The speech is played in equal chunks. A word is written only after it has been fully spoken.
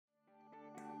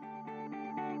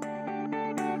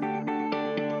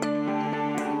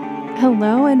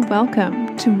Hello and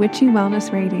welcome to Witchy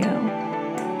Wellness Radio.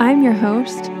 I'm your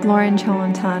host, Lauren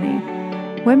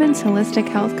Chalantani, women's holistic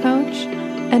health coach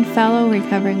and fellow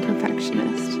recovering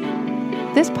perfectionist.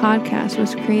 This podcast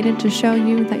was created to show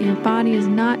you that your body is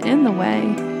not in the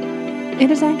way,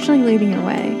 it is actually leading your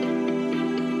way.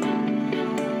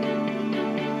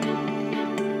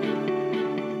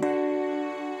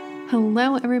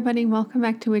 Hello everybody, welcome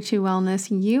back to Witchy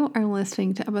Wellness. You are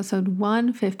listening to episode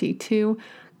 152,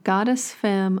 Goddess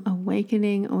Femme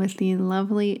Awakening with the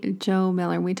lovely Jo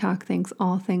Miller. We talk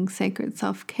all things sacred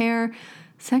self-care,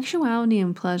 sexuality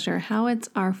and pleasure, how it's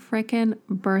our frickin'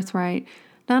 birthright,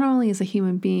 not only as a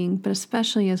human being, but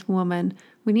especially as women.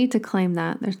 We need to claim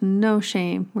that. There's no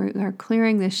shame. We are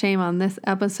clearing the shame on this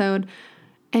episode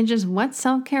and just what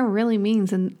self-care really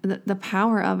means and the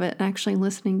power of it and actually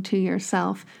listening to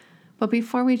yourself. But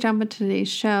before we jump into today's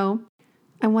show,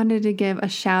 I wanted to give a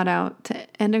shout out to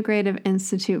Integrative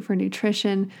Institute for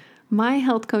Nutrition, my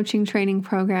health coaching training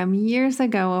program years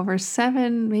ago, over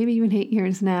 7, maybe even 8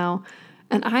 years now.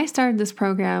 And I started this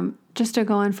program just to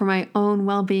go in for my own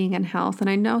well-being and health.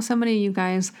 And I know so many of you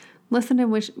guys listen to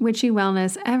Witchy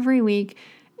Wellness every week,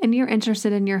 and you're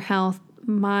interested in your health,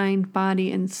 mind,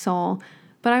 body, and soul.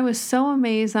 But I was so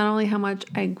amazed not only how much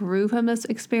I grew from this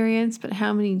experience, but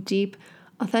how many deep,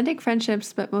 authentic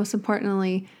friendships, but most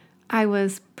importantly, I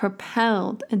was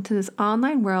propelled into this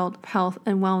online world of health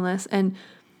and wellness, and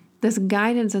this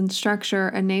guidance and structure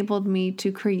enabled me to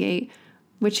create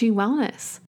Witchy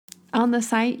Wellness. On the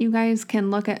site, you guys can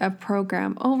look at a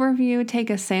program overview, take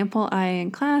a sample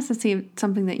IIN class to see if it's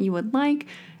something that you would like,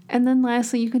 and then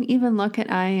lastly, you can even look at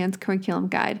IIN's curriculum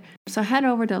guide. So head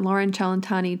over to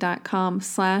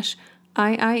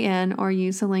laurenchalantani.com/IIN or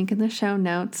use the link in the show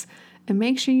notes, and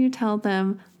make sure you tell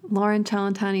them Lauren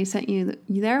Chalantani sent you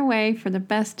their way for the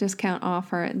best discount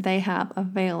offer they have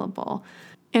available.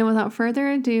 And without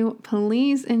further ado,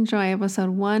 please enjoy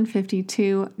episode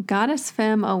 152, Goddess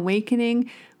Femme Awakening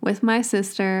with my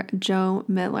sister, Jo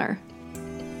Miller.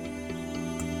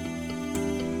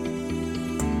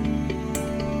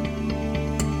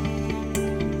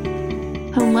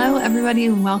 Hello, everybody,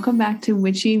 and welcome back to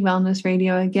Witchy Wellness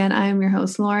Radio. Again, I am your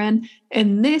host, Lauren,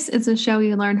 and this is a show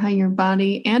you learn how your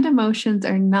body and emotions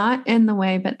are not in the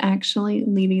way, but actually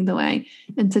leading the way.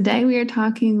 And today we are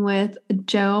talking with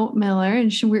Jo Miller,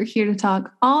 and we're here to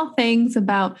talk all things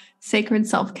about sacred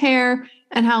self-care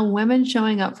and how women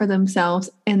showing up for themselves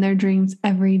and their dreams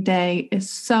every day is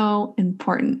so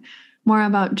important. More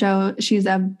about Jo. She's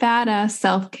a badass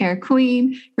self-care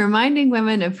queen, reminding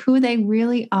women of who they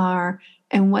really are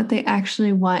and what they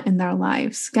actually want in their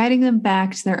lives, guiding them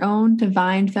back to their own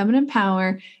divine feminine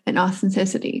power and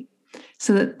authenticity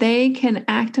so that they can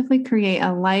actively create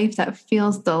a life that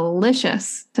feels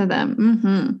delicious to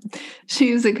them.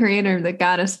 She's the creator of the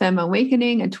Goddess Femme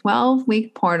Awakening, a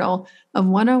 12-week portal of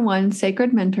one-on-one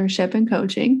sacred mentorship and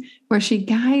coaching, where she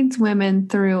guides women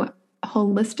through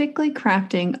holistically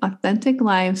crafting authentic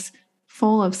lives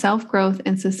full of self-growth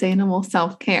and sustainable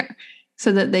self-care,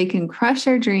 so that they can crush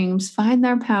their dreams, find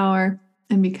their power,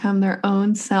 and become their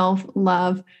own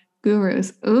self-love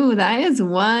gurus. Ooh, that is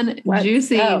one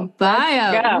juicy bio.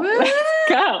 Let's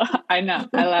go. I know.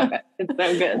 I love it. It's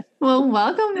so good. Well,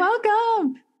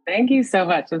 welcome. Thank you so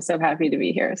much. I'm so happy to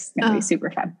be here. It's going to be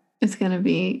super fun. It's going to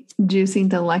be juicy,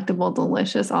 delectable,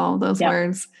 delicious, all of those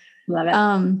words. Love it.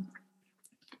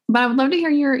 But I would love to hear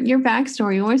your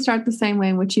backstory. You always start the same way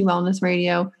in Witchy Wellness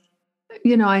Radio.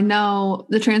 You know, I know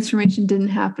the transformation didn't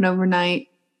happen overnight.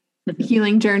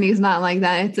 Healing journey is not like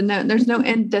that. There's no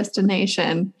end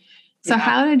destination. So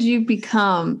how did you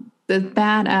become the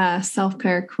badass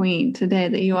self-care queen today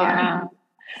that you are?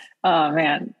 Oh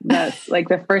man, that's like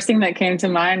the first thing that came to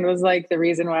mind was like the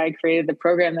reason why I created the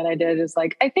program that I did is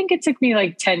like, I think it took me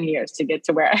like 10 years to get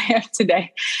to where I am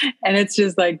today. And it's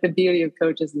just like the beauty of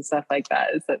coaches and stuff like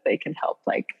that is that they can help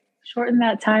like shorten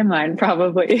that timeline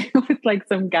probably with like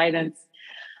some guidance.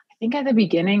 I think at the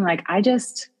beginning, like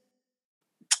it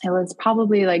was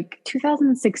probably like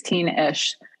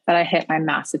 2016-ish that I hit my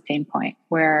massive pain point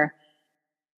where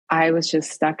I was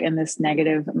just stuck in this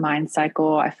negative mind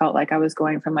cycle. I felt like I was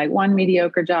going from like one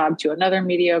mediocre job to another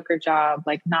mediocre job,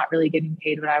 like not really getting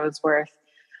paid what I was worth.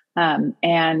 And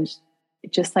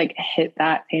it just like hit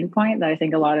that pain point that I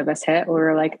think a lot of us hit where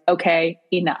we're like, okay,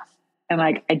 enough. And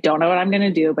like, I don't know what I'm going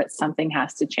to do, but something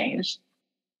has to change.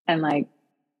 And like,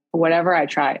 whatever I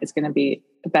try is going to be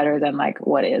better than like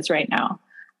what is right now.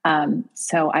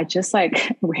 So I just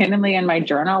like randomly in my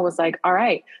journal was like, all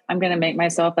right, I'm going to make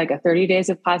myself like a 30 days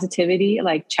of positivity,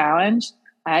 like challenge.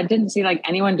 I didn't see like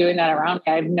anyone doing that around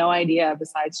me. I have no idea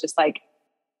besides just like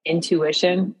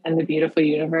intuition and the beautiful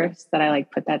universe that I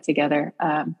like put that together.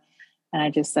 And I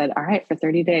just said, all right, for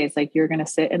 30 days, like you're going to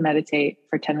sit and meditate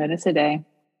for 10 minutes a day.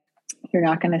 You're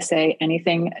not going to say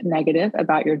anything negative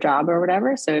about your job or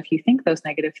whatever. So if you think those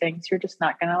negative things, you're just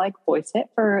not going to like voice it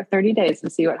for 30 days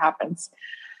and see what happens.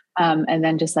 And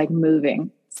then just like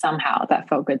moving somehow that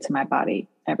felt good to my body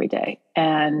every day.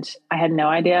 And I had no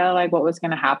idea like what was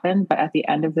going to happen. But at the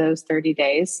end of those 30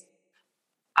 days,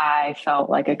 I felt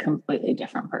like a completely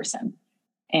different person.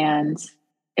 And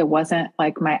it wasn't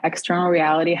like my external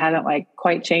reality hadn't like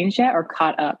quite changed yet or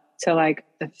caught up to like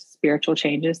the spiritual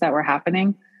changes that were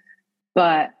happening.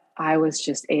 But I was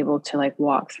just able to like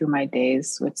walk through my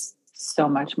days with so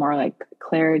much more like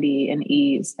clarity and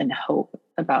ease and hope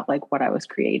about like what I was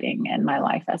creating and my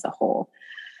life as a whole.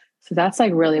 So that's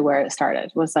like really where it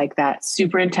started, was like that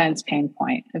super intense pain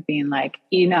point of being like,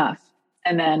 enough.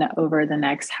 And then over the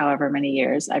next however many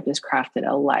years, I've just crafted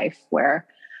a life where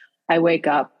I wake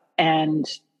up and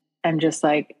just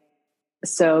like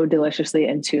so deliciously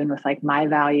in tune with like my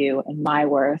value and my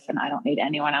worth. And I don't need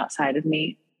anyone outside of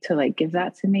me to like give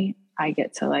that to me. I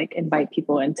get to like invite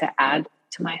people in to add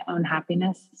to my own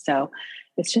happiness. So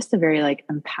it's just a very like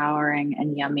empowering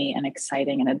and yummy and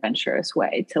exciting and adventurous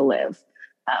way to live.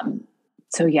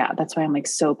 So yeah, that's why I'm like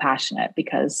so passionate,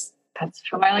 because that's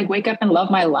how I like wake up and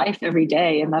love my life every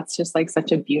day. And that's just like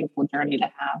such a beautiful journey to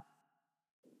have.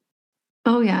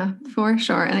 Oh yeah, for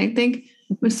sure. And I think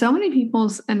with so many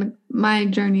people's, and my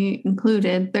journey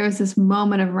included, there's this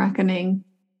moment of reckoning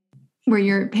where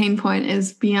your pain point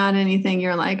is beyond anything.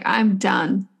 You're like, I'm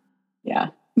done.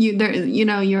 Yeah.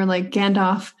 You're like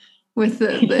Gandalf with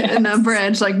the in the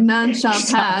bridge, like none shall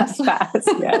pass.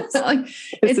 Yes. Like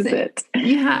this is it.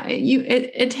 Yeah.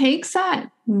 It takes that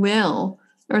will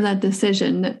or that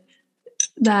decision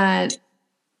that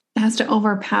has to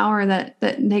overpower that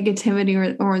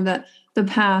negativity or the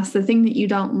past, the thing that you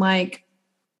don't like.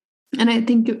 And I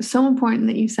think it was so important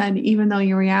that you said, even though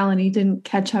your reality didn't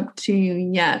catch up to you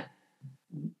yet,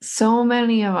 so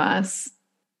many of us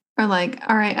are like,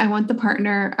 all right, I want the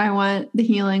partner, I want the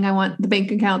healing, I want the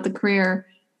bank account, the career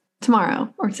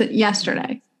tomorrow or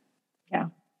yesterday. Yeah.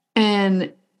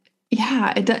 And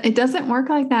yeah, it doesn't work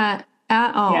like that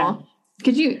at all. Yeah.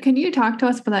 Could you talk to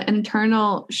us about that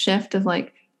internal shift of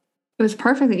like, it was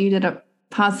perfect that you did a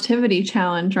positivity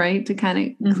challenge, right? To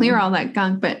kind of clear all that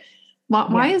gunk. But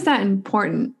why is that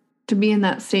important to be in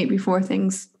that state before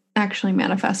things actually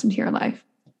manifest into your life?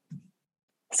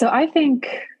 So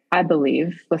I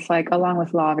believe with like, along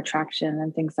with law of attraction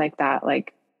and things like that,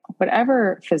 like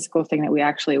whatever physical thing that we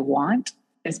actually want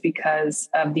is because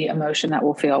of the emotion that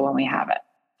we'll feel when we have it.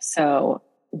 So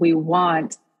we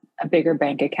want a bigger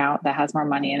bank account that has more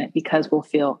money in it because we'll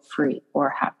feel free or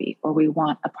happy, or we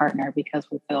want a partner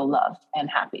because we'll feel loved and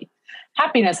happy.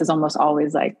 Happiness is almost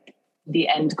always like the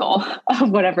end goal of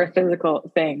whatever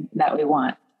physical thing that we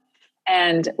want.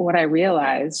 And what I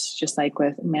realized, just like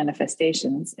with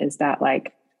manifestations, is that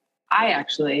like I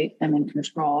actually am in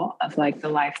control of like the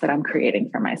life that I'm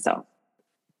creating for myself.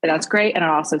 But that's great. And it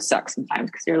also sucks sometimes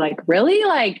because you're like, really?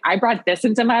 Like I brought this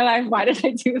into my life. Why did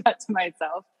I do that to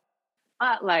myself?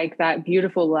 But like that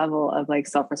beautiful level of like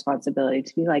self-responsibility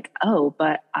to be like, oh,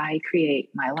 but I create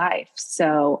my life.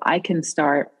 So I can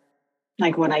start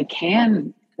like what I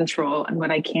can control and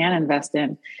what I can invest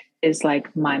in is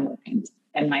like my mind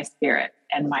and my spirit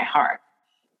and my heart.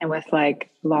 And with like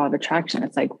law of attraction,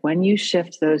 it's like when you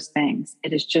shift those things,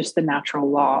 it is just the natural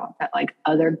law that like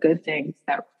other good things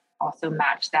that also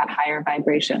match that higher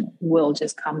vibration will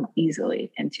just come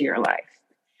easily into your life.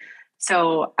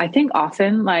 So I think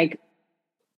often like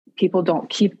people don't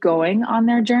keep going on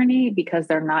their journey because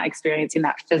they're not experiencing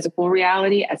that physical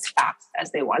reality as fast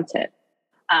as they want it.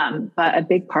 But a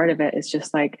big part of it is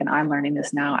just like, and I'm learning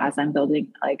this now as I'm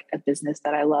building like a business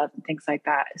that I love and things like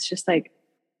that. It's just like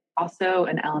also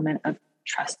an element of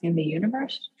trusting the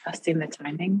universe, trusting the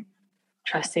timing,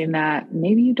 trusting that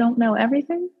maybe you don't know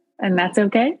everything and that's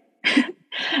okay.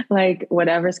 Like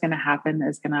whatever's going to happen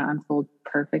is going to unfold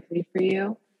perfectly for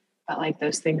you. But like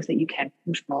those things that you can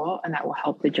control and that will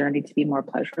help the journey to be more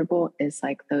pleasurable is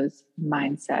like those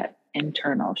mindset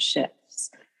internal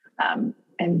shifts.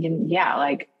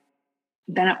 Like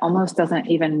then it almost doesn't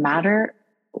even matter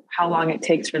how long it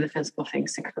takes for the physical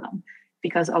things to come,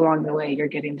 because along the way you're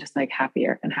getting just like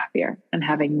happier and happier and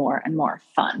having more and more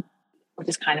fun, which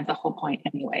is kind of the whole point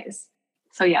anyways.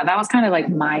 So yeah, that was kind of like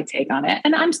my take on it.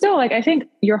 And I'm still like, I think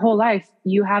your whole life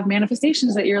you have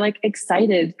manifestations that you're like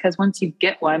excited because once you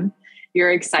get one,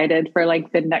 you're excited for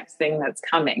like the next thing that's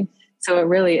coming. So it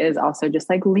really is also just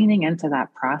like leaning into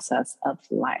that process of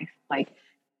life. Like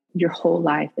your whole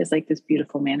life is like this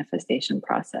beautiful manifestation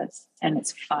process. And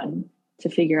it's fun to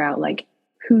figure out like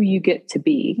who you get to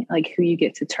be, like who you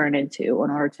get to turn into in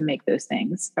order to make those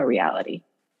things a reality.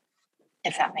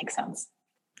 If that makes sense.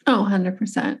 Oh,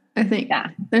 100%. I think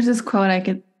there's this quote I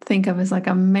could think of as like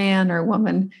a man or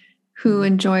woman who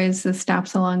enjoys the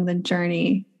steps along the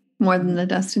journey more than the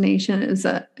destination is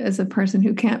a person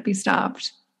who can't be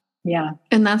stopped. Yeah.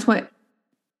 And that's what,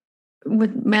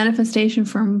 with manifestation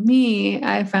for me,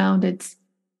 I found it's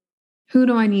who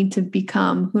do I need to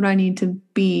become? Who do I need to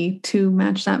be to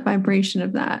match that vibration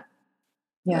of that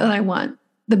I want?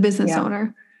 The business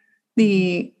owner,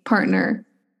 the partner,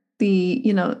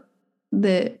 the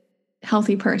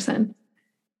healthy person.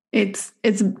 It's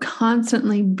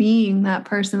constantly being that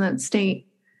person, that state.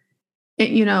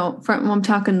 I'm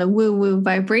talking the woo-woo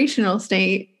vibrational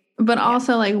state, but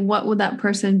also like what would that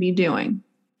person be doing?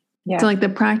 Yeah. So like the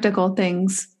practical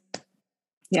things.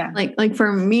 Yeah. Like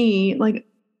for me, like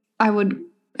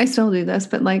I still do this,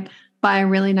 but like buy a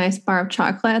really nice bar of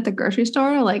chocolate at the grocery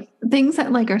store, like things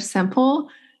that like are simple.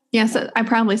 Yes, I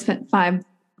probably spent $10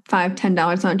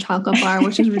 on a chocolate bar,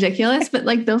 which is ridiculous, but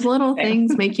like those little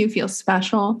things make you feel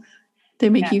special. They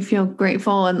make you feel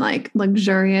grateful and like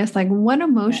luxurious. Like what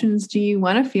emotions do you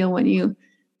want to feel when you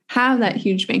have that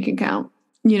huge bank account?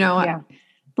 A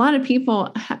lot of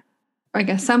people, I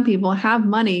guess some people have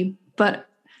money, but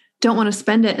don't want to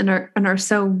spend it and are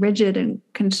so rigid and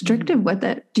constrictive with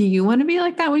it. Do you want to be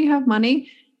like that when you have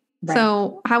money? Right.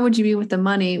 So how would you be with the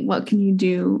money? What can you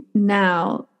do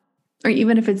now? Or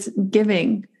even if it's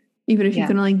giving, even if you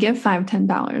can only give $5,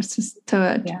 $10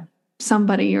 to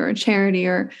somebody or a charity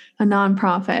or a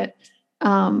nonprofit.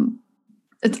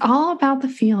 It's all about the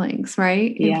feelings,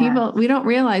 right? Yeah. And people, we don't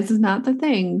realize it's not the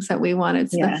things that we want.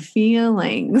 It's the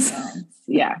feelings.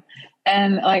 Yeah.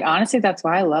 And like, honestly, that's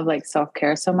why I love like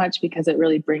self-care so much, because it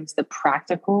really brings the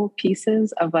practical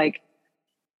pieces of like,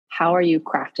 how are you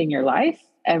crafting your life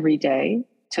every day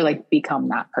to like become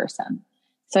that person?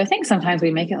 So I think sometimes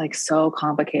we make it like so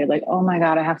complicated, like, oh my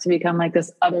God, I have to become like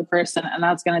this other person. And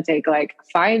that's going to take like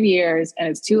 5 years and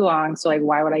it's too long. So like,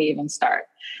 why would I even start?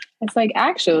 It's like,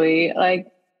 actually,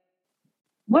 like,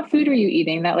 what food are you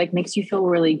eating that like makes you feel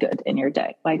really good in your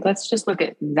day? Like, let's just look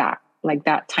at that, like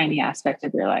that tiny aspect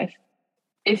of your life.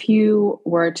 If you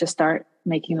were to start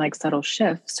making like subtle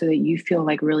shifts so that you feel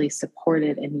like really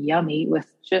supported and yummy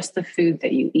with just the food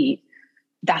that you eat,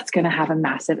 that's going to have a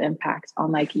massive impact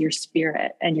on like your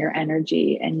spirit and your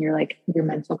energy and your like your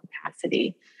mental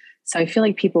capacity. So I feel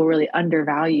like people really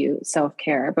undervalue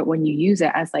self-care, but when you use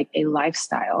it as like a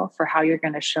lifestyle for how you're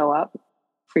going to show up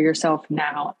for yourself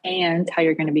now and how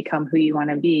you're going to become who you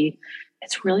want to be,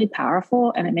 it's really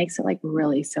powerful, and it makes it like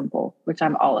really simple, which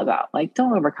I'm all about. Like,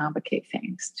 don't overcomplicate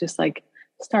things. Just like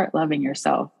start loving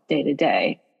yourself day to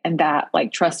day. And that,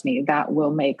 like, trust me, that will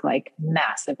make like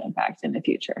massive impact in the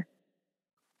future.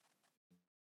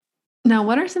 Now,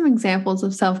 what are some examples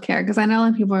of self-care? Because I know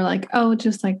that people are like, oh,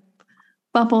 just like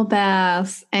bubble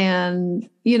baths and,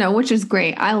 which is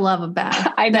great. I love a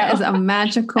bath. I know. That is a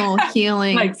magical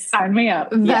healing like, sign me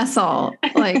up. Vessel.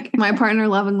 Yeah. Like my partner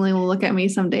lovingly will look at me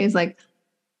some days like,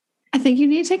 I think you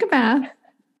need to take a bath.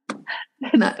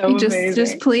 So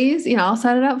just please, I'll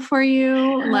set it up for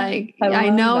you. Like, I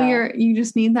know you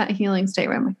just need that healing state.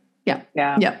 Right? I'm like,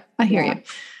 yeah, I hear you.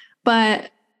 But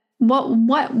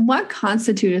what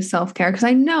constitutes self-care? Because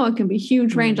I know it can be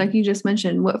huge range. Like you just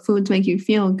mentioned, what foods make you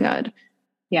feel good?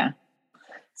 Yeah.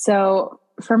 So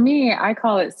for me, I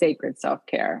call it sacred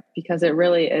self-care, because it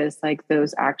really is like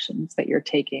those actions that you're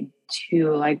taking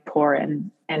to like pour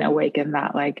in and awaken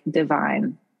that like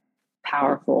divine,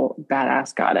 powerful,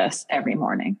 badass goddess every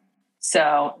morning.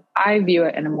 So I view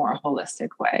it in a more holistic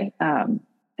way.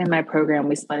 In my program,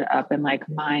 we split it up in like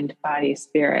mind, body,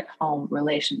 spirit, home,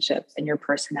 relationships, and your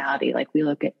personality. Like we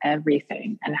look at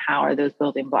everything and how are those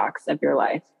building blocks of your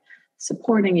life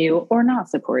supporting you or not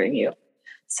supporting you.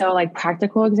 So like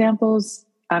practical examples,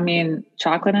 I mean,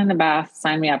 chocolate in the bath,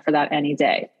 sign me up for that any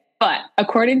day. But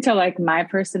according to like my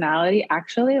personality,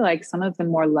 actually like some of the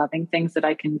more loving things that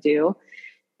I can do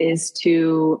is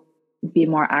to be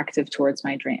more active towards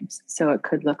my dreams. So it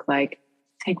could look like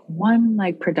take one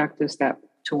like productive step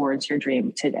towards your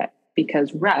dream today,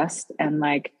 because rest and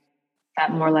like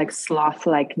that more like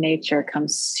sloth-like nature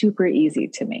comes super easy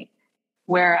to me.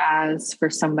 Whereas for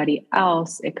somebody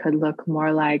else, it could look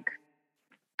more like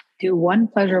do one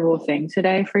pleasurable thing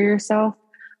today for yourself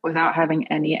without having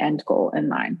any end goal in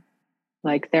mind.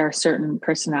 Like there are certain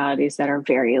personalities that are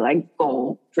very like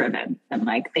goal driven and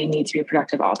like they need to be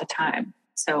productive all the time.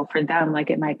 So for them, like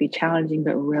it might be challenging,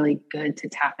 but really good to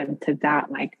tap into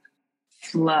that like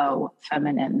flow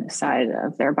feminine side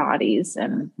of their bodies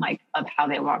and like of how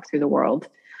they walk through the world.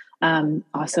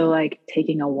 Also like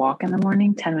taking a walk in the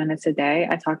morning, 10 minutes a day.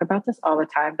 I talk about this all the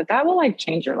time, but that will like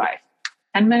change your life.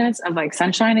 10 minutes of like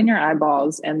sunshine in your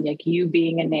eyeballs and like you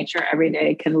being in nature every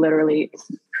day can literally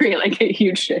create like a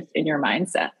huge shift in your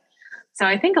mindset. So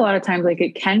I think a lot of times like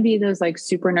it can be those like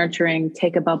super nurturing,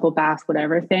 take a bubble bath,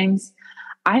 whatever things.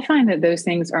 I find that those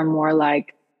things are more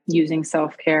like using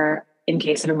self-care in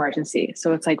case of emergency.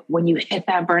 So it's like when you hit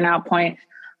that burnout point,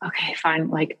 okay, fine,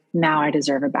 like now I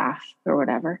deserve a bath or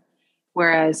whatever.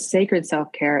 Whereas sacred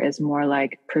self-care is more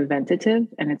like preventative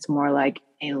and it's more like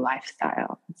a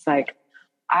lifestyle. It's like,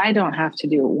 I don't have to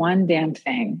do one damn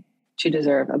thing to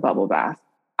deserve a bubble bath.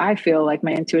 I feel like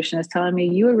my intuition is telling me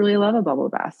you would really love a bubble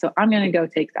bath. So I'm going to go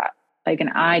take that. Like, and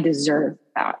I deserve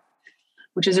that,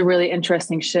 which is a really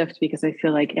interesting shift because I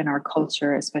feel like in our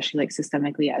culture, especially like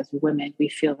systemically as women, we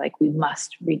feel like we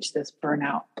must reach this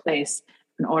burnout place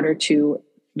in order to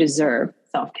deserve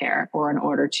self-care or in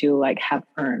order to like have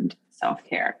earned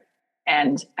self-care.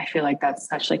 And I feel like that's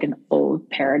such like an old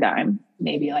paradigm.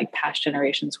 Maybe like past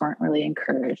generations weren't really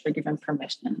encouraged or given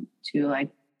permission to like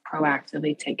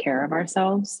proactively take care of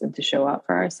ourselves and to show up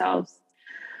for ourselves.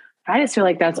 I just feel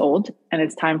like that's old and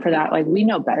it's time for that. Like we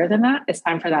know better than that. It's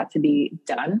time for that to be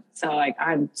done. So like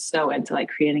I'm so into like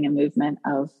creating a movement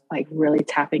of like really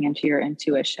tapping into your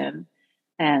intuition.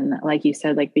 And like you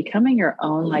said, like becoming your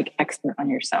own like expert on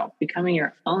yourself, becoming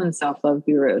your own self-love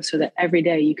guru so that every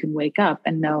day you can wake up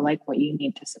and know like what you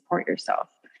need to support yourself.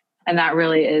 And that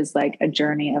really is like a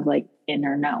journey of like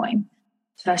inner knowing.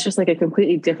 So that's just like a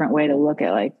completely different way to look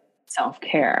at like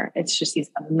self-care. It's just these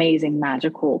amazing,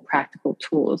 magical, practical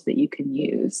tools that you can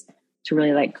use to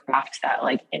really like craft that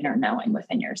like inner knowing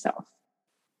within yourself.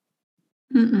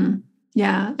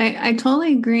 Yeah, I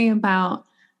totally agree about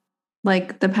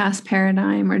like the past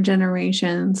paradigm or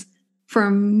generations. For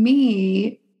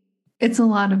me, it's a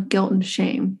lot of guilt and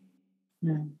shame.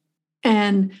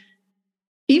 And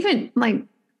even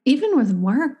with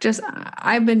work, just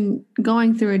I've been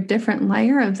going through a different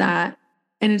layer of that.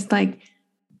 And it's like,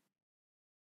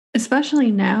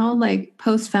 especially now, like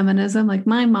post-feminism, like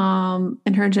my mom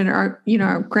and our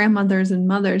grandmothers and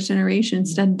mothers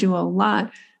generations did do a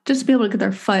lot just to be able to get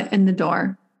their foot in the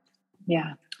door.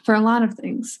 Yeah. For a lot of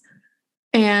things.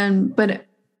 But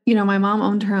my mom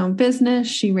owned her own business.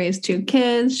 She raised 2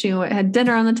 kids. She had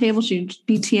dinner on the table. She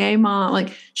PTA mom.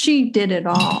 Like she did it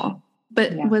all.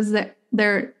 But was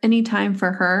there any time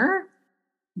for her?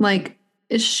 Like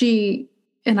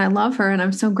and I love her and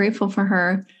I'm so grateful for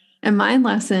her. And my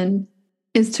lesson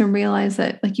is to realize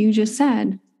that, like you just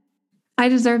said, I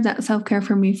deserve that self-care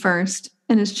for me first.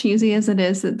 And as cheesy as it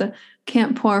is, that the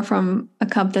can't pour from a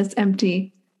cup that's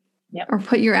empty. Yep. Or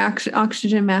put your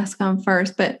oxygen mask on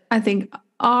first. But I think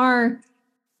our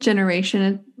generation,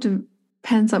 it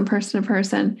depends on person to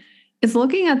person, is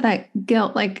looking at that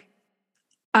guilt. Like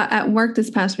at work this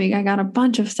past week, I got a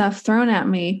bunch of stuff thrown at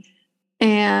me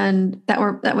and that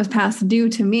was past due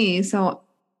to me. So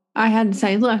I had to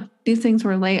say, look, these things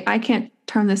were late. I can't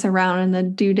turn this around in the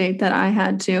due date that I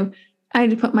had to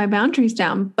put my boundaries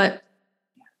down. But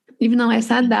even though I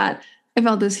said that, I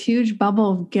felt this huge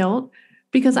bubble of guilt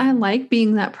because I like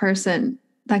being that person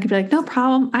that could be like, no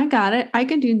problem. I got it. I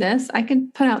can do this. I can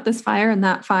put out this fire and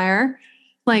that fire.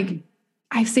 Like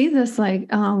I see this like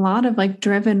a lot of like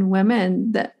driven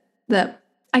women that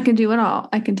I can do it all.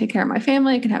 I can take care of my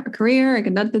family. I can have a career. I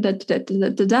can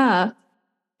da.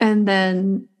 And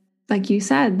then, like you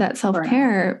said, that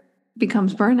self-care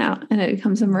becomes burnout and it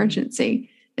becomes emergency.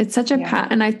 It's such a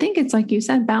and I think it's like you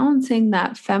said, balancing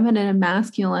that feminine and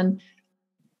masculine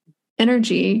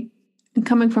energy and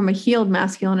coming from a healed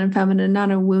masculine and feminine,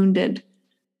 not a wounded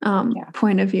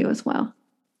point of view as well.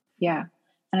 Yeah.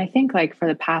 And I think like for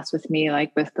the past with me,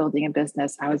 like with building a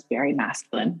business, I was very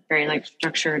masculine, very like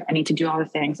structured. I need to do all the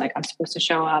things. Like I'm supposed to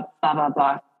show up, blah, blah,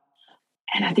 blah.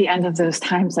 And at the end of those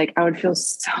times, like I would feel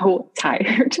so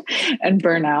tired and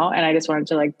burn out. And I just wanted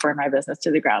to like burn my business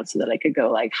to the ground so that I could go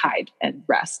like hide and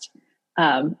rest.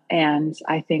 And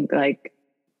I think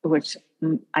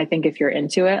if you're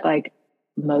into it, like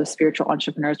most spiritual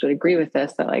entrepreneurs would agree with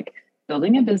this, that like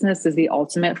building a business is the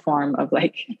ultimate form of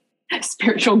like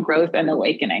spiritual growth and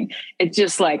awakening. It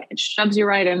just like, it shoves you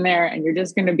right in there and you're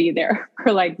just going to be there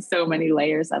for like so many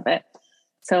layers of it.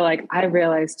 So like I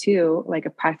realized too, like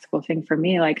a practical thing for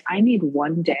me, like I need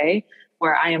one day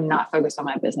where I am not focused on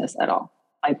my business at all.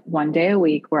 Like one day a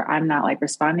week where I'm not like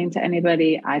responding to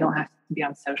anybody. I don't have to be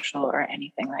on social or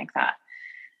anything like that.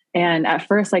 And at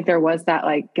first, like there was that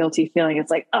like guilty feeling.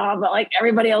 It's like, oh, but like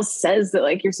everybody else says that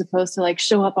like you're supposed to like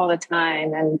show up all the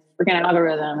time and freaking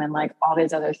algorithm and like all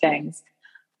these other things.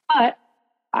 But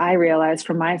I realized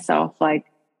for myself, like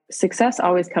success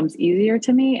always comes easier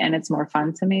to me and it's more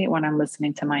fun to me when I'm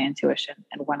listening to my intuition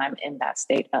and when I'm in that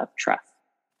state of trust,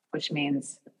 which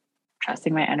means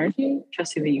trusting my energy,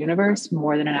 trusting the universe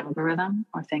more than an algorithm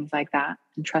or things like that.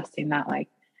 And trusting that like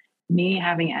me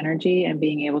having energy and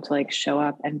being able to like show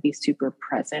up and be super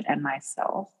present and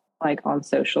myself, like on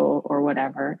social or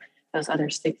whatever, those other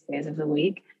 6 days of the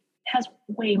week has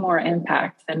way more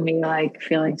impact than me like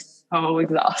feeling so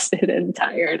exhausted and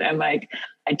tired. And like,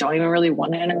 I don't even really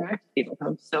want to interact with people.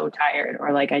 I'm so tired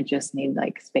or like, I just need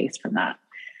like space from that.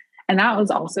 And that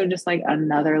was also just like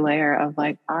another layer of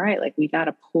like, all right, like we got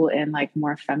to pull in like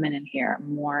more feminine here,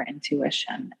 more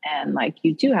intuition. And like,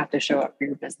 you do have to show up for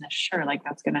your business. Sure. Like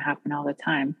that's going to happen all the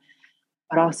time.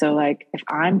 But also like, if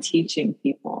I'm teaching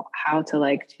people how to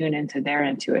like tune into their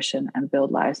intuition and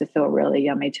build lives that feel really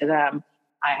yummy to them,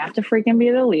 I have to freaking be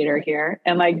the leader here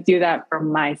and like do that for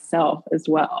myself as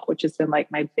well, which has been like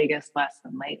my biggest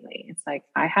lesson lately. It's like,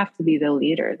 I have to be the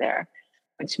leader there,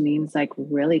 which means like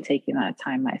really taking that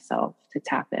time myself to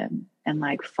tap in and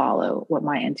like follow what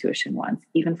my intuition wants,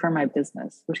 even for my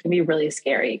business, which can be really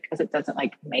scary because it doesn't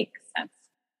like make sense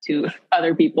to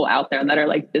other people out there that are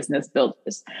like business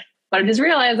builders. But I just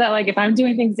realized that like if I'm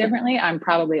doing things differently, I'm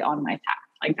probably on my path.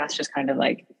 Like that's just kind of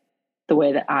like the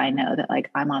way that I know that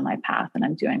like I'm on my path and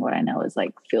I'm doing what I know is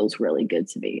like feels really good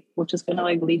to me, which is going to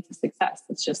like lead to success.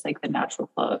 It's just like the natural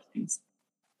flow of things.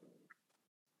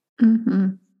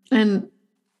 Mm-hmm. And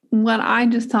what I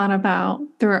just thought about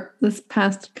through this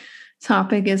past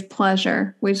topic is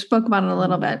pleasure. We spoke about it a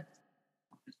little bit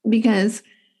because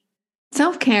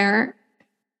self-care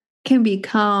can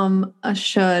become a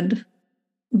should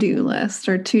do list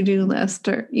or to-do list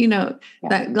or,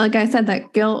 that, like I said,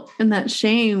 that guilt and that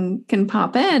shame can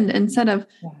pop in instead of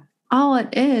all it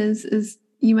is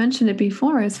you mentioned it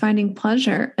before, is finding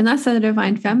pleasure. And that's the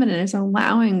divine feminine, is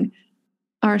allowing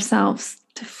ourselves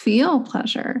to feel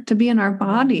pleasure, to be in our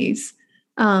bodies.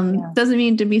 Doesn't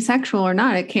mean to be sexual or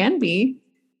not. It can be,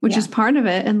 which is part of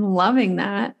it, and loving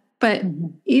that. But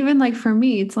even like for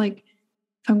me, it's like,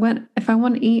 if I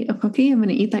want to eat a cookie, I'm going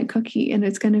to eat that cookie and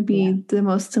it's going to be the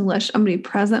most delicious. I'm going to be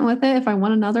present with it. If I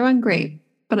want another one, great.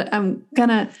 But I'm going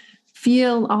to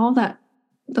feel all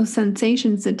those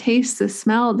sensations, the taste, the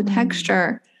smell, the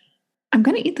texture. I'm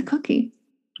going to eat the cookie.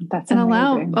 That's and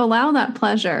amazing. allow that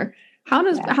pleasure. How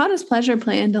does pleasure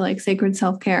play into like sacred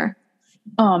self-care?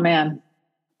 Oh man.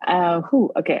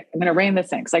 Okay. I'm going to rein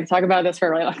this in because I can talk about this for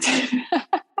a really long time.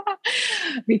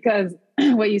 Because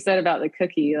what you said about the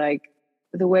cookie, like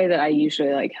the way that I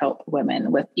usually like help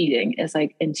women with eating is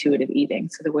like intuitive eating.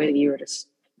 So the way that you were just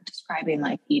describing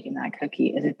like eating that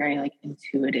cookie is a very like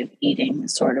intuitive eating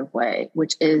sort of way,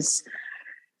 which is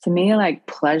to me like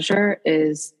pleasure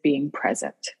is being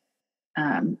present.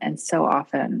 And so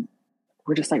often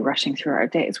we're just like rushing through our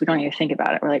days. We don't even think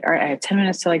about it. We're like, all right, I have 10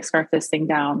 minutes to like scarf this thing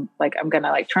down. Like I'm going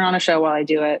to like turn on a show while I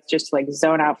do it, just to like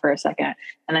zone out for a second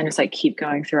and then just like keep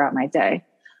going throughout my day.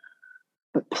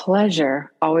 But pleasure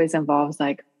always involves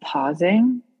like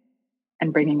pausing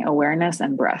and bringing awareness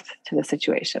and breath to the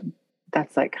situation.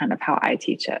 That's like kind of how I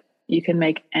teach it. You can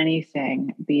make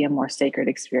anything be a more sacred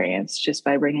experience just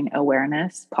by bringing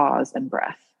awareness, pause, and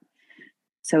breath.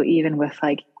 So even with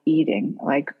like eating,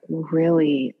 like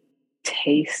really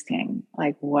tasting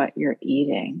like what you're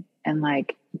eating and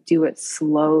like do it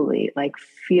slowly, like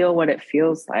feel what it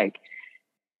feels like.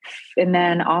 And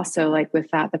then also like with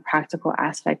that, the practical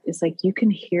aspect is like you can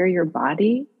hear your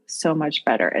body so much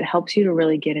better. It helps you to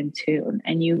really get in tune.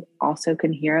 And you also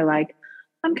can hear like,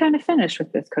 I'm kind of finished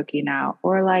with this cookie now,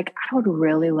 or like, I would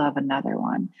really love another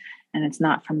one. And it's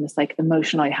not from this like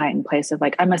emotionally heightened place of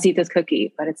like, I must eat this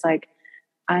cookie, but it's like,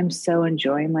 I'm so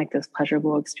enjoying like this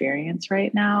pleasurable experience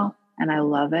right now. And I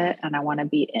love it. And I want to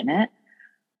be in it.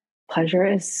 Pleasure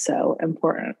is so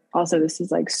important. Also, this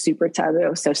is like super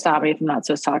taboo. So stop me if I'm not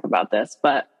supposed to talk about this.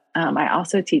 But I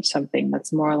also teach something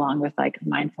that's more along with like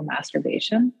mindful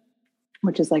masturbation,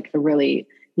 which is like a really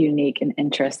unique and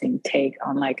interesting take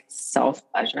on like self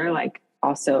pleasure, like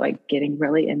also like getting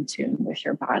really in tune with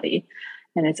your body.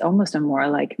 And it's almost a more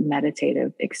like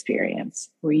meditative experience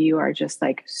where you are just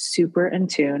like super in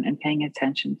tune and paying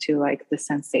attention to like the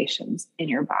sensations in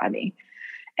your body.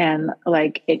 And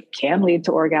like it can lead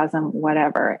to orgasm,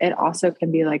 whatever. It also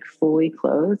can be like fully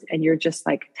clothed and you're just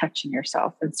like touching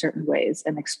yourself in certain ways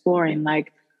and exploring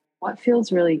like what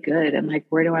feels really good and like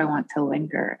where do I want to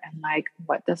linger and like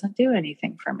what doesn't do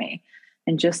anything for me.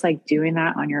 And just like doing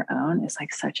that on your own is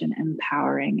like such an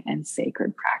empowering and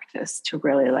sacred practice to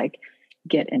really like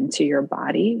get into your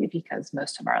body, because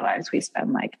most of our lives we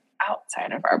spend like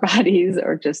outside of our bodies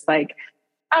or just like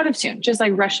out of tune, just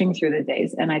like rushing through the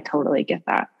days. And I totally get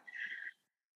that.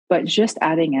 But just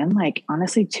adding in like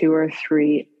honestly 2 or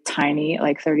 3 tiny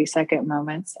like 30-second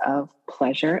moments of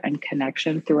pleasure and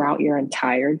connection throughout your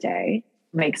entire day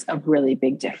makes a really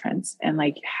big difference in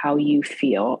like how you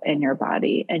feel in your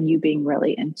body and you being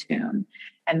really in tune.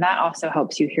 And that also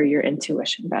helps you hear your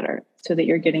intuition better so that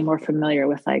you're getting more familiar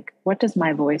with like, what does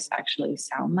my voice actually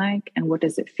sound like? And what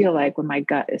does it feel like when my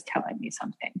gut is telling me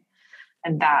something?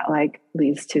 And that like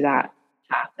leads to that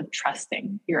path of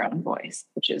trusting your own voice,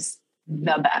 which is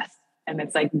the best. And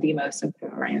it's like the most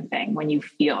empowering thing when you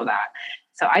feel that.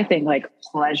 So I think like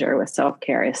pleasure with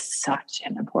self-care is such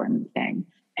an important thing,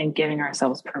 and giving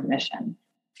ourselves permission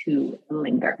to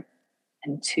linger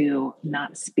and to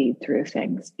not speed through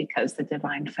things, because the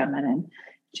divine feminine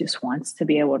just wants to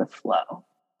be able to flow,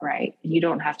 right? You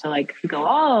don't have to like go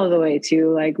all the way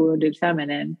to like wounded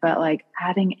feminine, but like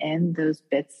adding in those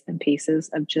bits and pieces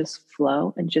of just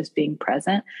flow and just being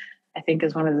present, I think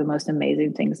is one of the most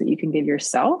amazing things that you can give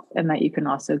yourself, and that you can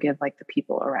also give like the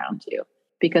people around you,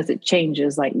 because it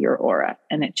changes like your aura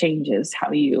and it changes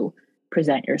how you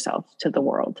present yourself to the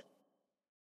world.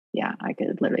 Yeah, I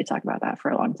could literally talk about that for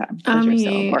a long time. Pleasure is so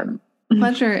important.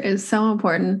 Pleasure is so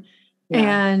important.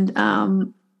 Yeah.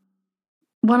 And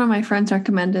one of my friends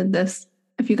recommended this.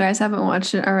 If you guys haven't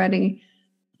watched it already,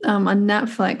 on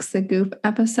Netflix, the Goop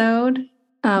episode,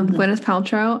 Gwyneth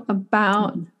Paltrow,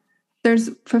 about there's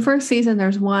for first season,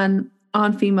 there's one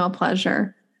on female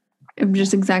pleasure.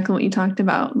 Just exactly what you talked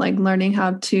about, like learning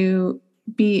how to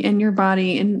be in your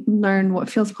body and learn what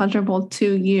feels pleasurable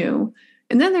to you.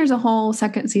 And then there's a whole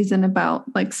second season about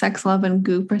like sex, love, and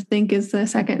goop, I think is the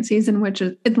second season, which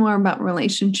is it's more about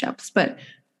relationships. But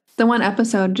the one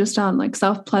episode just on like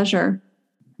self-pleasure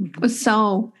was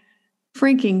so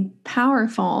freaking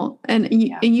powerful. And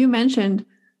you mentioned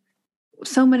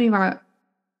so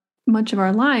much of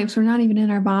our lives, we're not even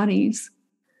in our bodies.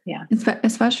 Yeah.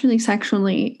 Especially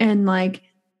sexually, and like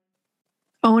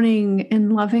owning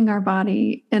and loving our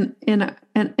body and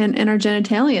our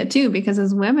genitalia too, because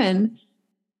as women,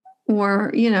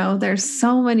 or, there's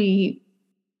so many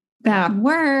bad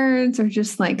words or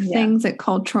just like things that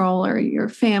cultural or your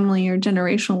family or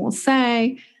generational will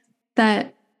say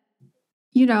that,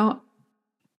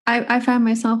 I find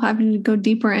myself having to go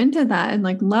deeper into that and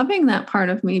like loving that part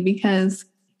of me, because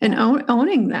and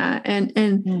owning that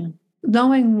and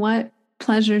knowing what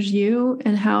pleasures you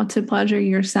and how to pleasure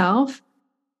yourself.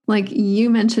 Like you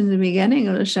mentioned in the beginning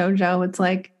of the show, Joe, it's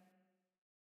like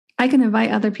I can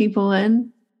invite other people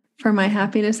in for my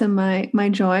happiness and my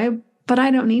joy, but I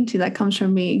don't need to. That comes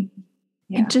from me.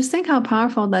 Yeah. And just think how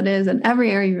powerful that is in every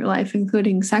area of your life,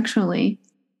 including sexually.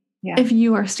 Yeah. If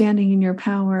you are standing in your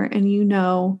power and you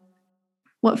know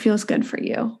what feels good for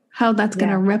you, how that's going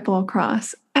to ripple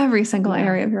across every single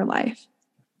area of your life.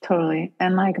 Totally.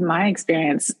 And like my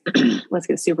experience, let's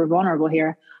get super vulnerable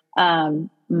here.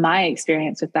 My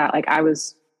experience with that, like I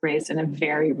was raised in a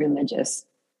very religious,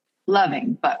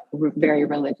 loving, but very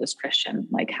religious Christian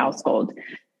like household.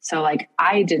 So like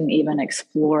I didn't even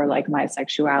explore like my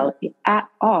sexuality at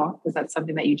all, because that's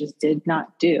something that you just did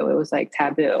not do. It was like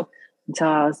taboo until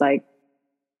I was like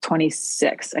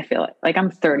 26. I feel like I'm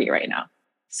 30 right now.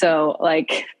 So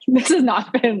like, this has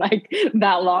not been like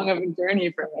that long of a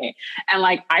journey for me. And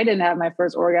like, I didn't have my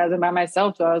first orgasm by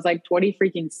myself till I was like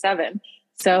 27.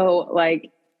 So like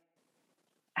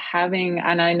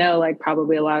and I know like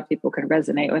probably a lot of people can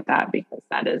resonate with that, because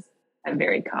that is a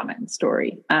very common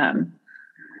story.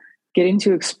 Getting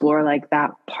to explore like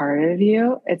that part of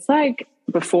you, it's like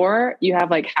before you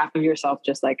have like half of yourself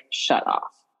just like shut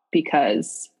off,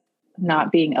 because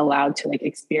not being allowed to like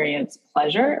experience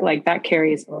pleasure, like that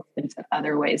carries into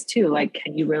other ways too. Like,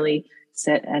 can you really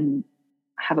sit and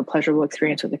have a pleasurable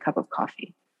experience with a cup of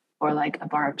coffee or like a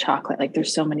bar of chocolate? Like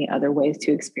there's so many other ways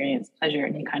to experience pleasure,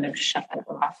 and you kind of shut that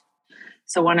off.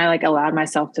 So when I like allowed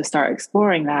myself to start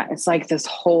exploring that, it's like this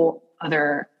whole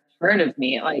other part of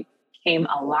me like came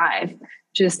alive,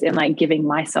 just in like giving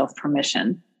myself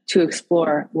permission to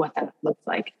explore what that looks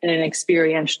like in an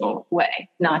experiential way,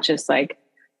 not just like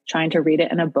trying to read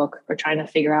it in a book or trying to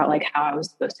figure out like how I was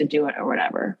supposed to do it or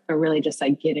whatever, but really just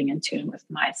like getting in tune with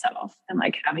myself and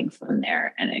like having fun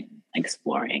there and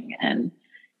exploring. And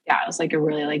yeah, it was like a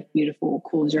really like beautiful,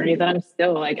 cool journey that I'm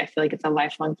still like, I feel like it's a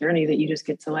lifelong journey that you just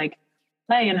get to like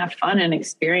play and have fun and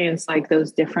experience like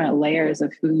those different layers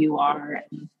of who you are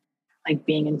and like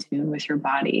being in tune with your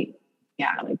body.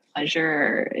 Yeah, like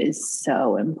pleasure is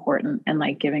so important, and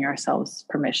like giving ourselves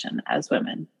permission as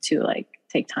women to like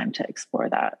take time to explore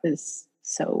that is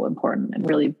so important and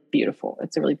really beautiful.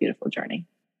 It's a really beautiful journey.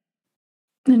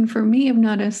 And for me, I've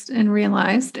noticed and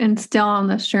realized, and still on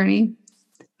this journey,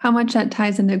 how much that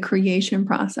ties into creation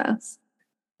process.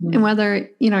 Mm-hmm. And whether,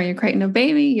 you're creating a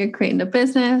baby, you're creating a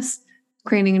business,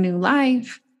 creating a new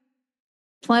life,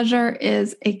 pleasure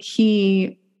is a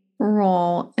key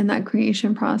role in that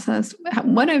creation process.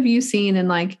 What have you seen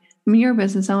in you're a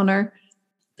business owner,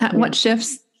 what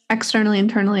shifts externally,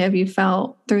 internally have you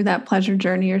felt through that pleasure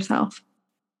journey yourself?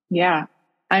 Yeah.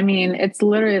 I mean, it's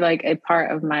literally like a part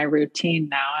of my routine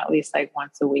now, at least like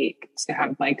once a week, to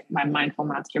have like my mindful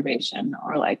masturbation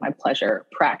or like my pleasure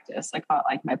practice. I call it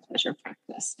like my pleasure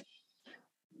practice.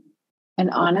 And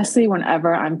honestly,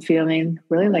 whenever I'm feeling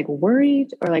really like worried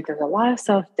or like there's a lot of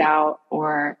self-doubt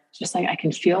or just like I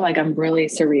can feel like I'm really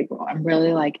cerebral, I'm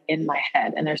really like in my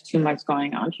head and there's too much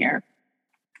going on here.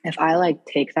 If I like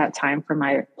take that time for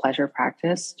my pleasure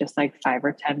practice, just like 5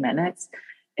 or 10 minutes,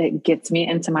 it gets me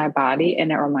into my body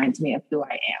and it reminds me of who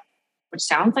I am, which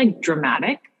sounds like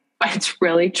dramatic, but it's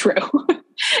really true.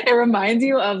 It reminds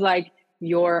you of like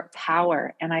your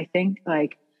power. And I think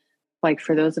like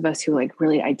for those of us who like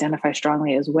really identify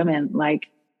strongly as women, like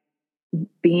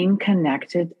being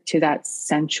connected to that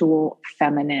sensual,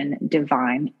 feminine,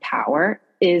 divine power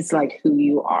is like who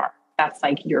you are. That's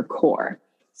like your core.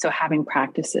 So having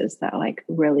practices that like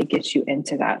really get you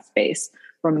into that space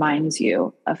reminds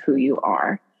you of who you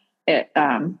are. It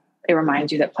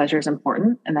reminds you that pleasure is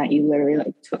important and that you literally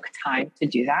like took time to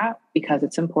do that because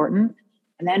it's important.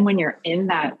 And then when you're in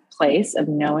that place of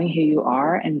knowing who you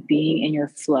are and being in your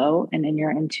flow and in your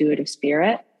intuitive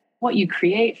spirit, what you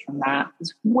create from that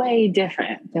is way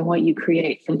different than what you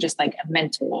create from just like a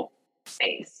mental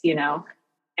space,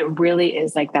 It really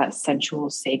is like that sensual,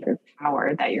 sacred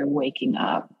power that you're waking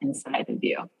up inside of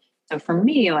you. So for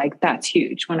me, like that's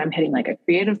huge when I'm hitting like a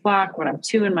creative block, when I'm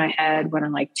too in my head, when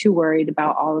I'm like too worried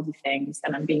about all of the things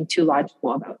and I'm being too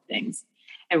logical about things.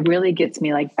 It really gets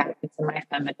me like back into my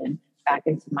feminine, back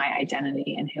into my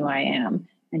identity and who I am.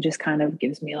 And just kind of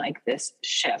gives me like this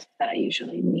shift that I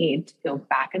usually need to go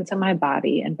back into my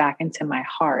body and back into my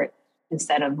heart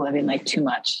instead of living like too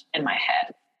much in my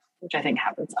head, which I think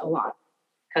happens a lot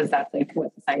because that's like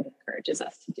what society encourages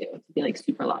us to do, to be like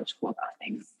super logical about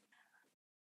things.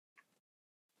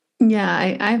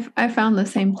 Yeah, I found the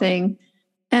same thing.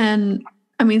 And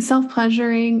I mean,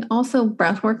 self-pleasuring, also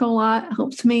breath work a lot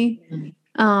helps me.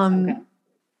 Okay.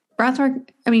 Breath work,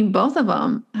 I mean, both of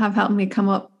them have helped me come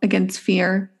up against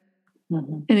fear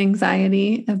and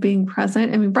anxiety of being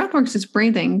present. I mean, breath work's just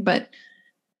breathing, but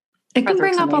it can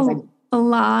bring up a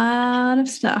lot of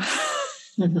stuff.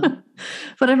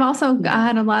 But I've also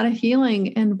had a lot of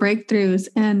healing and breakthroughs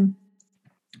and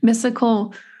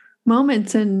mystical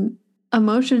moments and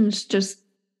emotions just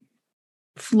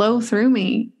flow through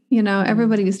me.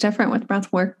 Everybody's different with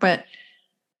breath work, but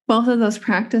both of those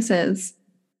practices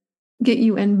get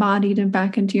you embodied and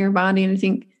back into your body. And I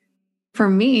think for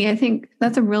me, I think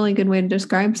that's a really good way to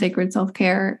describe sacred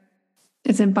self-care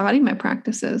is embodiment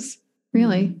practices,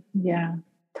 really. Yeah,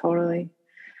 totally.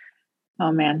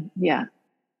 Oh man. Yeah.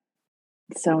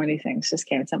 So many things just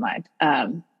came to mind.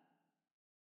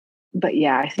 But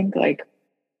yeah, I think like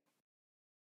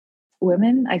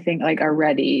women, I think like are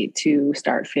ready to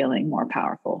start feeling more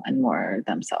powerful and more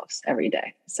themselves every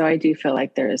day. So I do feel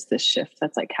like there is this shift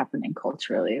that's like happening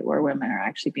culturally where women are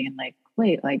actually being like,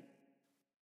 wait, like,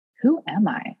 who am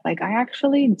I? Like, I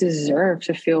actually deserve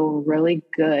to feel really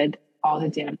good all the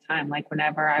damn time. Like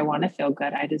whenever I want to feel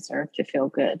good, I deserve to feel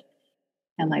good.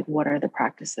 And like, what are the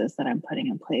practices that I'm putting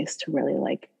in place to really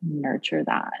like nurture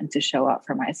that and to show up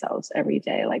for myself every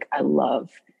day? Like, I love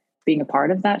being a part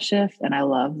of that shift. And I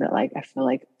love that, like, I feel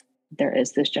like there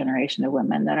is this generation of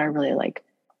women that are really like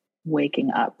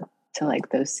waking up to like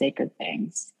those sacred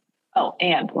things. Oh,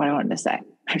 and what I wanted to say,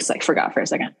 I just like forgot for a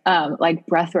second. Like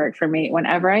breath work for me,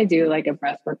 whenever I do like a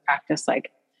breath work practice,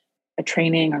 like a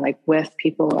training or like with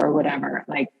people or whatever,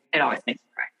 like it always makes me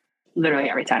cry. Literally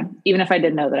every time, even if I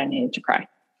didn't know that I needed to cry,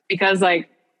 because like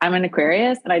I'm an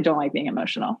Aquarius and I don't like being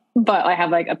emotional, but I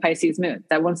have like a Pisces moon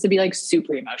that wants to be like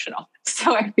super emotional.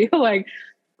 So I feel like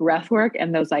breath work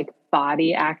and those like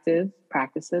body active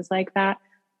practices like that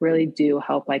really do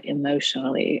help like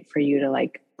emotionally for you to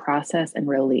like process and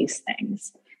release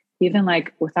things, even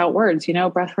like without words.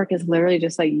 Breath work is literally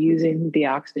just like using the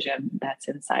oxygen that's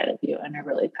inside of you in a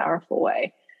really powerful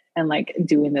way. And like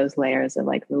doing those layers of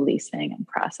like releasing and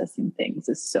processing things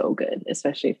is so good,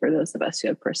 especially for those of us who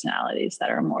have personalities that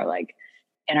are more like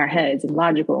in our heads and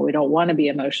logical. We don't want to be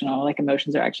emotional. Like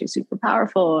emotions are actually super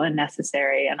powerful and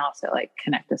necessary, and also like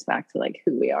connect us back to like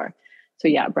who we are. So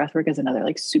yeah, breath work is another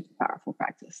like super powerful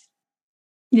practice.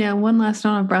 Yeah. One last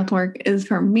note on breath work is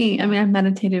for me. I mean, I've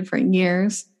meditated for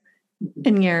years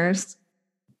and years.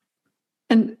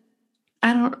 And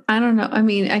I don't know. I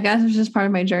mean, I guess it's just part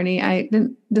of my journey. I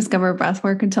didn't discover breath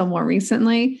work until more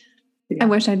recently. Yeah. I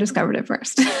wish I discovered it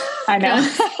first. I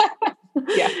know.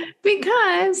 Yeah.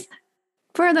 Because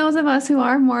for those of us who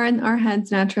are more in our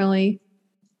heads naturally,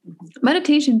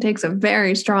 meditation takes a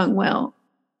very strong will.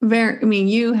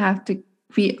 You have to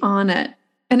be on it.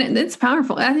 And it's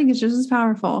powerful. I think it's just as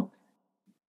powerful.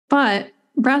 But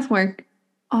breath work,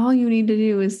 all you need to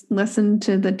do is listen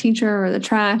to the teacher or the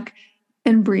track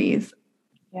and breathe.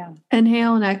 Yeah.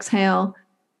 Inhale and exhale,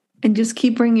 and just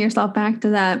keep bringing yourself back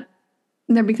to that.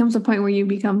 And there becomes a point where you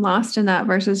become lost in that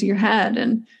versus your head.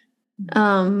 And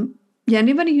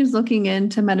anybody who's looking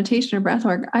into meditation or breath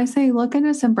work, I say look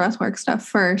into some breath work stuff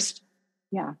first.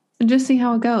 Yeah. And just see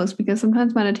how it goes, because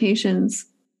sometimes meditations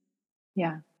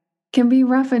can be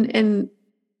rough. And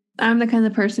I'm the kind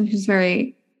of person who's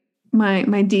very,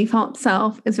 my default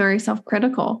self is very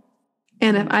self-critical.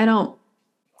 And if I don't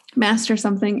master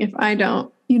something, if I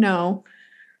don't, am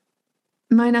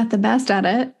I not the best at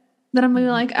it, then I'm going to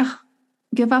be like, oh,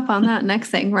 give up on that next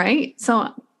thing, right?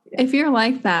 So if you're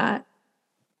like that,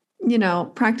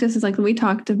 practices like we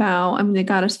talked about, I mean, the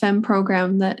Goddess Femme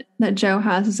program that Jo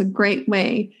has is a great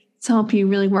way to help you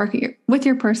really work with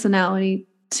your personality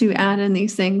to add in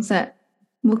these things that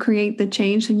will create the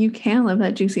change so you can live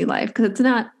that juicy life. Because it's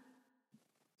not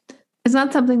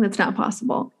something that's not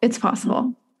possible. It's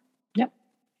possible. Yep.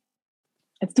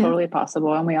 It's totally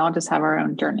possible. And we all just have our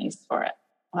own journeys for it.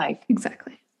 Like,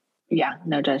 exactly. Yeah.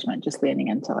 No judgment, just leaning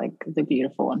into like the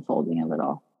beautiful unfolding of it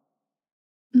all.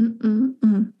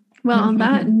 Well, on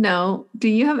that note, do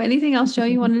you have anything else, Jo,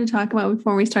 you wanted to talk about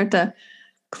before we start to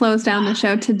close down the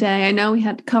show today? I know we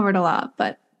had covered a lot,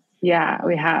 but yeah,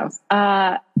 we have.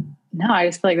 No, I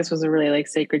just feel like this was a really like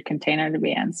sacred container to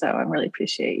be in. So I really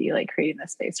appreciate you like creating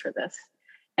this space for this.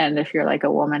 And if you're like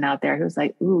a woman out there who's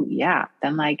like, ooh, yeah,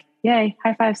 then like, yay,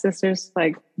 high five, sisters.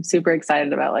 Like, I'm super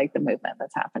excited about like the movement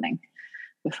that's happening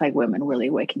with like women really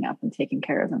waking up and taking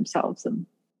care of themselves and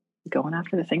going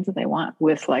after the things that they want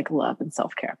with like love and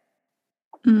self-care.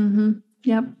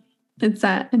 Yep. It's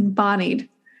that embodied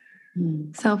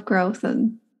self-growth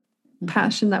and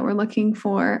passion that we're looking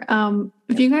for.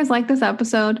 If you guys like this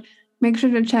episode, make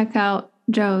sure to check out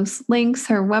Jo's links,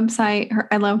 her website.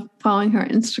 I love following her on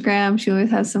Instagram. She always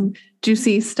has some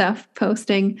juicy stuff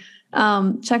posting.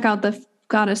 Check out the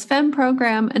Goddess Femme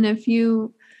program. And if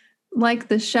you like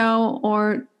the show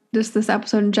or just this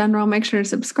episode in general, make sure to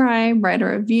subscribe, write a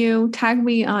review, tag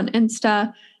me on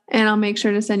Insta, and I'll make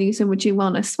sure to send you some Witchy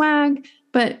Wellness swag.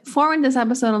 But forward this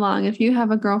episode along. If you have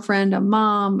a girlfriend, a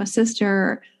mom, a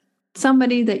sister,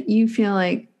 somebody that you feel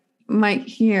like might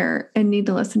hear and need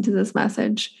to listen to this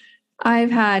message.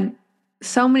 I've had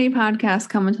so many podcasts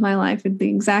come into my life at the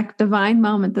exact divine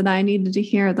moment that I needed to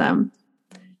hear them.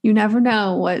 You never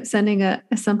know what sending a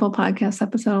simple podcast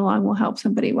episode along will help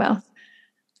somebody with.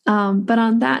 But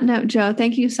on that note, Jo,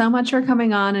 thank you so much for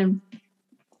coming on and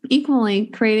equally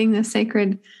creating this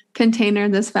sacred container,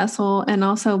 this vessel, and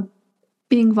also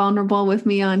being vulnerable with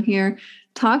me on here,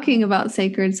 talking about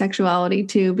sacred sexuality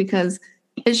too, because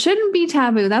it shouldn't be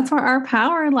taboo. That's where our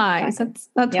power lies.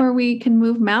 That's where we can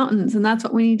move mountains, and that's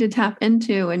what we need to tap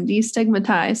into and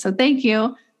destigmatize. So thank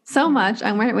you so much.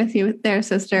 I'm right with you there,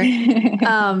 sister.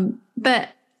 But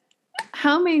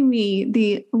how may we,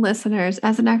 the listeners,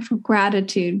 as an act of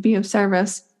gratitude, be of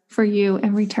service for you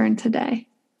in return today?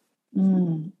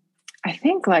 I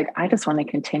think like I just want to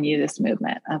continue this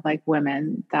movement of like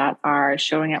women that are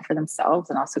showing up for themselves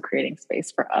and also creating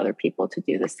space for other people to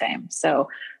do the same. So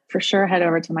for sure, head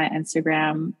over to my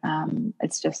Instagram.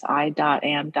 It's just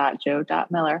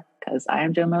i.am.jo.miller because I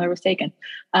am Jo Miller was taken.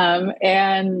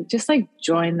 And just like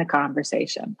join the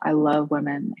conversation. I love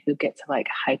women who get to like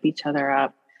hype each other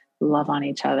up, love on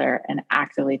each other, and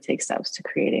actively take steps to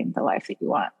creating the life that you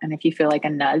want. And if you feel like a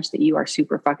nudge that you are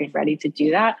super fucking ready to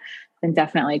do that, then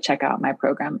definitely check out my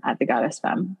program at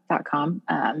thegoddessfemme.com.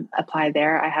 Apply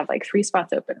there. I have like 3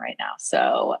 spots open right now.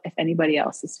 So if anybody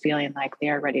else is feeling like they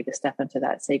are ready to step into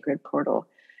that sacred portal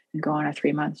and go on a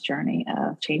 3-month journey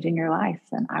of changing your life,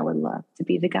 then I would love to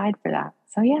be the guide for that.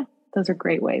 So yeah, those are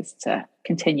great ways to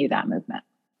continue that movement.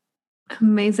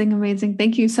 Amazing, amazing.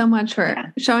 Thank you so much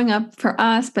for showing up for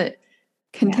us, but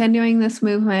continuing this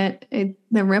movement.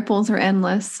 The ripples are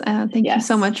endless. Thank you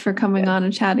so much for coming on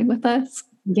and chatting with us.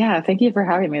 Yeah, thank you for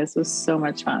having me. This was so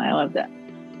much fun. I loved it.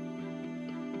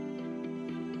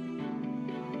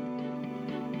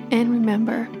 And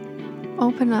remember,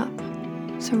 open up,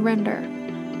 surrender,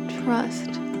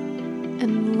 trust,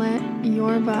 and let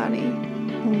your body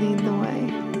lead the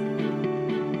way.